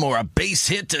slam or a base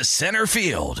hit to center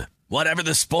field. Whatever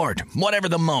the sport, whatever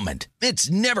the moment.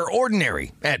 It's never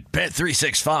ordinary at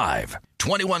Bet365.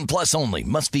 21 plus only.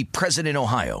 Must be present in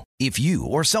Ohio. If you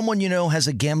or someone you know has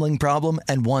a gambling problem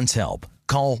and wants help,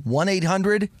 call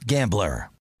 1-800-GAMBLER.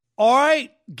 All right,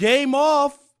 game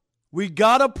off. We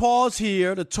got to pause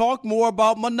here to talk more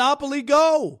about Monopoly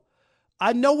Go.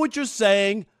 I know what you're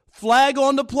saying. Flag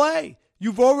on the play.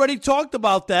 You've already talked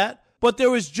about that, but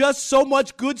there is just so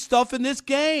much good stuff in this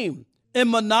game. In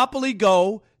Monopoly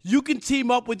Go, you can team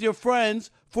up with your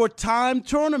friends for timed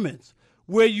tournaments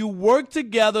where you work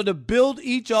together to build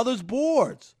each other's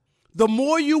boards. The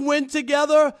more you win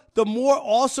together, the more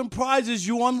awesome prizes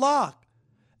you unlock.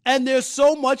 And there's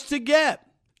so much to get.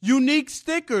 Unique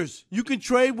stickers you can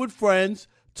trade with friends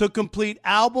to complete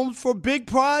albums for big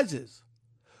prizes.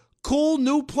 Cool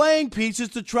new playing pieces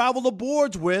to travel the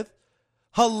boards with.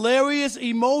 Hilarious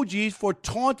emojis for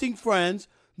taunting friends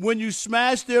when you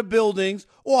smash their buildings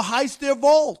or heist their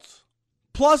vaults.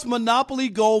 Plus, Monopoly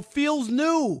Go feels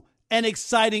new and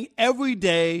exciting every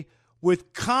day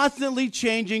with constantly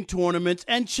changing tournaments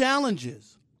and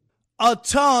challenges. A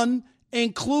ton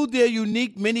include their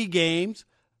unique mini games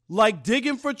like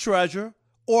digging for treasure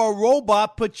or a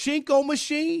robot pachinko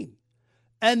machine.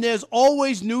 And there's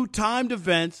always new timed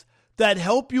events that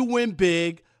help you win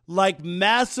big, like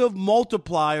massive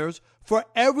multipliers for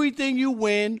everything you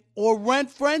win or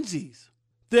rent frenzies.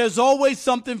 There's always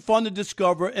something fun to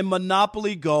discover in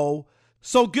Monopoly Go,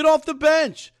 so get off the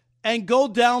bench and go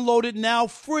download it now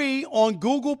free on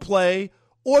Google Play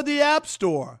or the App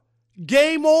Store.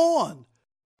 Game on!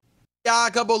 Yeah,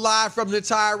 a couple live from the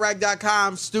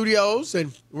TireRack.com studios,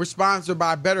 and we're sponsored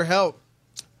by BetterHelp.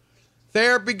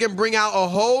 Therapy can bring out a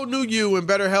whole new you, and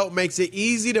BetterHelp makes it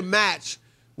easy to match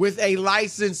with a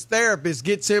licensed therapist.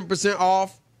 Get 10%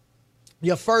 off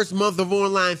your first month of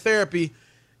online therapy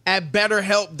at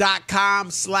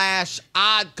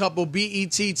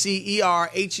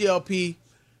BetterHelp.com/oddcouple,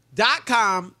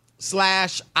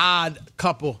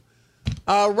 BetterHelp.com/oddcouple.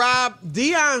 Rob,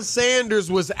 Deion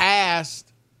Sanders was asked,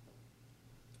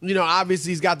 you know,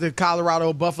 obviously he's got the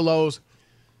Colorado Buffaloes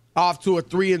off to a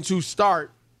 3-2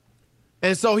 start.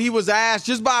 And so he was asked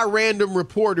just by a random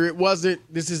reporter.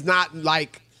 This is not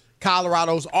like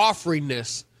Colorado's offering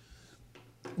this.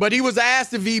 But he was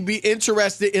asked if he'd be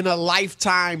interested in a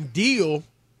lifetime deal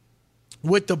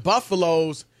with the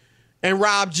Buffaloes. And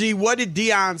Rob G., what did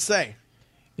Deion say?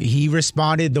 He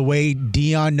responded the way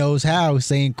Deion knows how,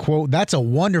 saying, quote, "That's a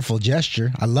wonderful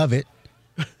gesture. I love it.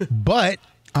 But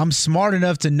I'm smart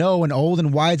enough to know and old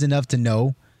and wise enough to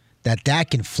know that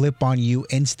can flip on you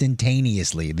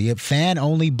instantaneously. The fan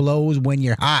only blows when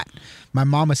you're hot." My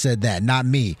mama said that, not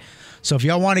me. So if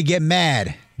y'all want to get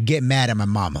mad at my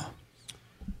mama.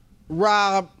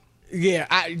 Rob, yeah,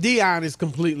 Deion is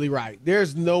completely right.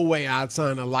 There's no way I'd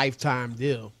sign a lifetime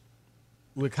deal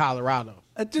with Colorado.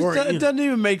 It doesn't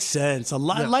even make sense.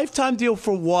 Lifetime deal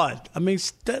for what? I mean,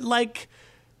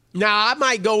 now I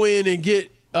might go in and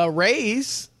get a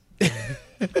raise.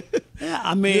 Yeah,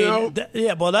 I mean,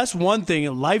 well, that's one thing.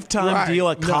 A lifetime deal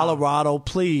at Colorado,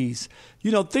 please.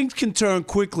 Things can turn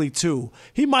quickly, too.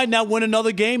 He might not win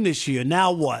another game this year.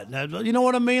 Now what? You know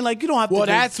what I mean? You don't have to. Well,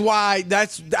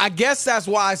 I guess that's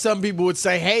why some people would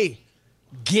say, hey,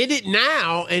 get it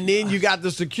now, and then you got the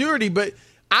security. But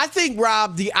I think,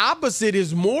 Rob, the opposite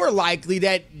is more likely,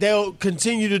 that they'll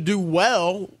continue to do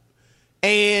well,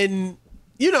 and,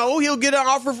 he'll get an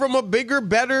offer from a bigger,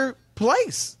 better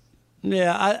place.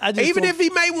 Yeah, I just even if he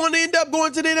may want to end up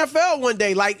going to the NFL one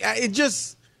day, it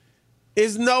just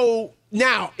is no.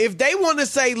 Now, if they want to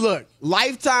say, look,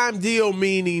 lifetime deal,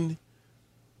 meaning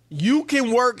you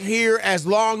can work here as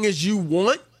long as you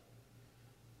want,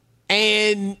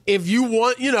 and if you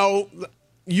want,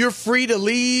 you're free to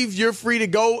leave, you're free to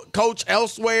go coach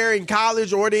elsewhere in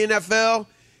college or the NFL.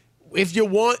 If you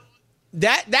want,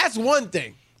 that's one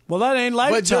thing. Well, that ain't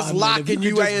lifetime. But just locking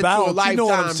you into a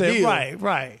lifetime deal.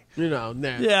 Right.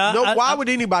 Yeah. Why would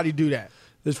anybody do that?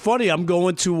 It's funny. I'm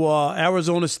going to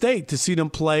Arizona State to see them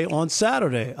play on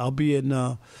Saturday. I'll be in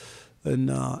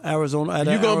Arizona.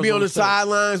 You going to be on the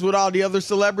sidelines with all the other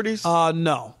celebrities?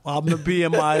 No. I'm going to be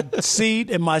in my seat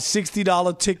in my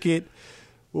 $60 ticket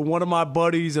with one of my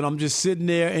buddies, and I'm just sitting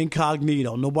there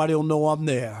incognito. Nobody will know I'm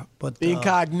there. But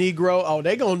incognito? Oh,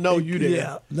 they going to know you there.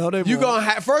 Yeah. No, they you won't. Gonna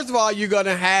have, first of all, you're going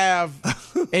to have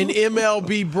an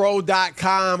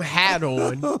MLBBro.com hat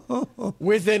on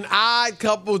with an Odd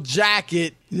Couple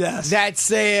jacket that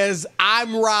says,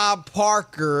 I'm Rob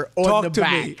Parker on Talk the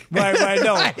back. Me. Right.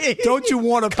 No. Don't you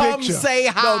want a picture? Come say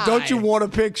hi. No, don't you want a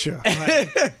picture? Right.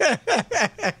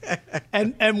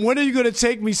 And when are you going to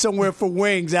take me somewhere for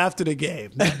wings after the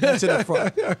game? To the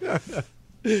front.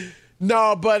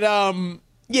 No, but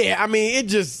yeah, I mean, it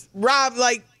just, Rob,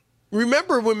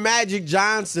 remember when Magic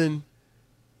Johnson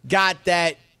got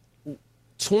that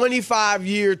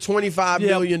 25-year, $25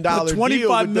 million deal with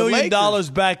 $25 million Lakers.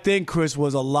 Back then, Chris,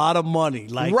 was a lot of money.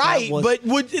 But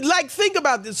think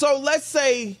about this. So let's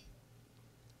say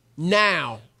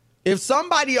now, if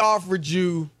somebody offered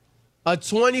you a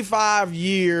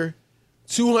 25-year,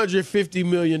 $250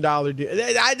 million deal,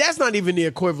 that's not even the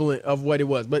equivalent of what it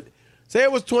was. But say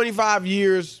it was 25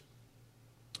 years,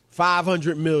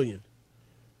 $500 million.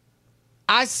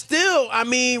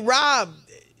 Rob,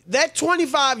 that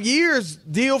 25 years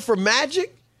deal for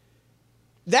Magic,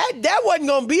 that wasn't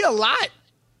going to be a lot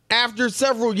after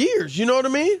several years. You know what I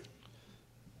mean?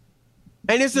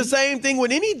 And it's the same thing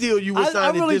with any deal you would sign at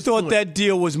this point. I really thought that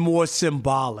deal was more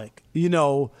symbolic,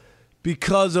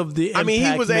 because of the impact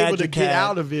he was able to Magic get had.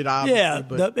 out of it, obviously. Yeah,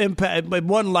 but the impact. It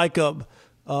wasn't like a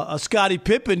Scottie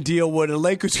Pippen deal where the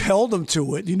Lakers held him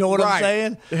to it. You know what I'm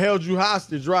saying? They held you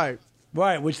hostage, right.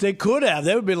 Right, which they could have.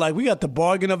 They would be like, we got the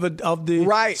bargain of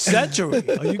the century.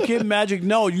 Are you kidding, Magic?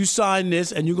 No, you sign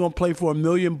this and you're going to play for $1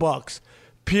 million,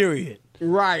 period.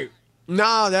 Right.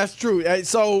 No, that's true.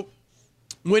 So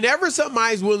whenever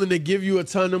somebody's willing to give you a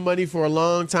ton of money for a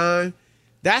long time,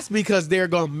 that's because they're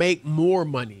going to make more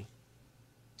money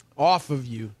off of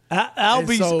you.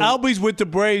 Albies with the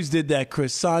Braves did that,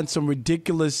 Chris. Signed some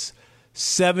ridiculous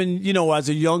as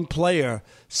a young player,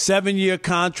 7-year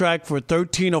contract for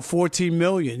 13 or 14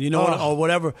 million, or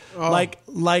whatever.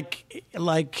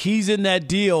 Like he's in that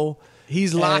deal.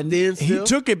 He's locked in still?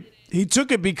 He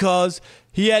took it because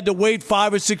he had to wait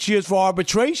 5 or 6 years for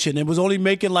arbitration and was only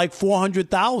making like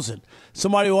 $400,000.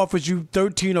 Somebody offers you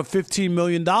 13 or 15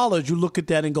 million dollars, you look at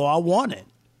that and go, I want it.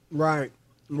 Right.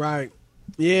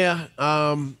 Yeah.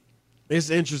 It's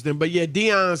interesting. But yeah,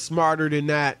 Deion's smarter than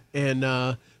that.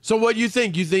 And so what do you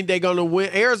think? You think they're going to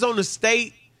win? Arizona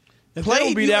State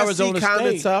played beat USC Arizona kind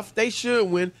of State. tough. They should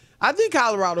win. I think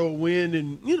Colorado will win.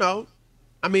 And,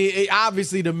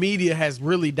 obviously the media has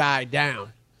really died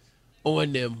down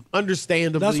on them,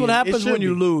 understandably. That's what happens when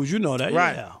you lose. You know that.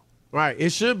 Right. Yeah. Right.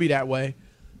 It should be that way.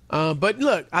 But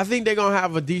look, I think they're going to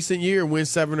have a decent year and win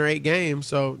 7 or 8 games.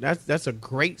 So that's a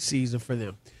great season for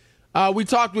them. We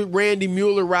talked with Randy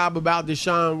Mueller, Rob, about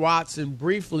Deshaun Watson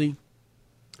briefly,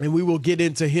 and we will get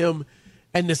into him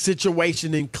and the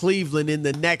situation in Cleveland in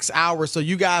the next hour. So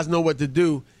you guys know what to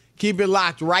do. Keep it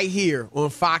locked right here on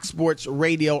Fox Sports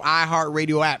Radio,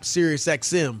 iHeartRadio app, Sirius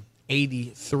XM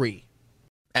 83.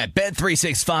 At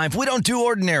Bet365, we don't do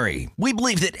ordinary. We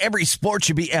believe that every sport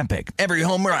should be epic. Every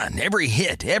home run, every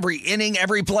hit, every inning,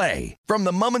 every play. From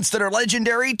the moments that are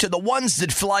legendary to the ones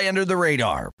that fly under the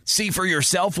radar. See for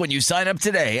yourself when you sign up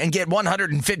today and get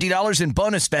 $150 in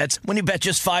bonus bets when you bet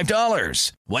just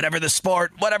 $5. Whatever the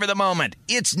sport, whatever the moment,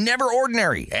 it's never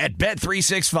ordinary at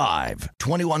Bet365.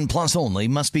 21 plus only.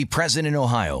 Must be present in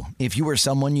Ohio. If you or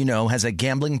someone you know has a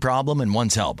gambling problem and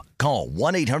wants help, call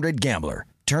 1-800-GAMBLER.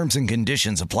 Terms and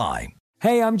conditions apply.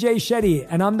 Hey, I'm Jay Shetty,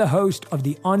 and I'm the host of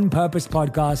the On Purpose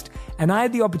podcast, and I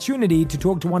had the opportunity to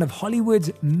talk to one of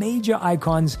Hollywood's major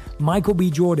icons, Michael B.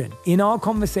 Jordan. In our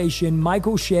conversation,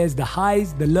 Michael shares the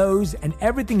highs, the lows, and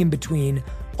everything in between,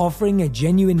 offering a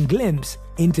genuine glimpse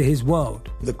into his world.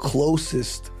 The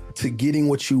closest to getting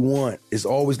what you want is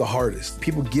always the hardest.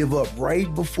 People give up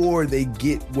right before they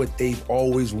get what they've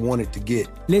always wanted to get.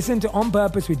 Listen to On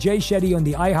Purpose with Jay Shetty on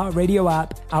the iHeartRadio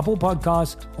app, Apple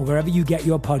Podcasts, or wherever you get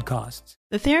your podcasts.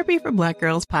 The Therapy for Black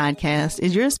Girls podcast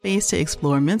is your space to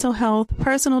explore mental health,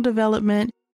 personal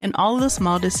development, and all of the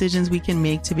small decisions we can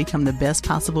make to become the best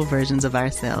possible versions of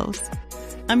ourselves.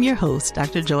 I'm your host,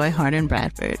 Dr. Joy Harden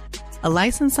Bradford, a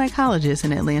licensed psychologist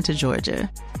in Atlanta, Georgia,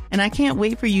 and I can't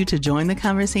wait for you to join the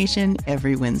conversation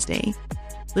every Wednesday.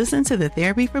 Listen to the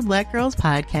Therapy for Black Girls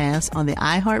podcast on the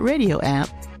iHeartRadio app,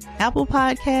 Apple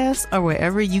Podcasts, or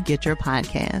wherever you get your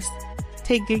podcasts.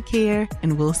 Take good care,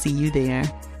 and we'll see you there.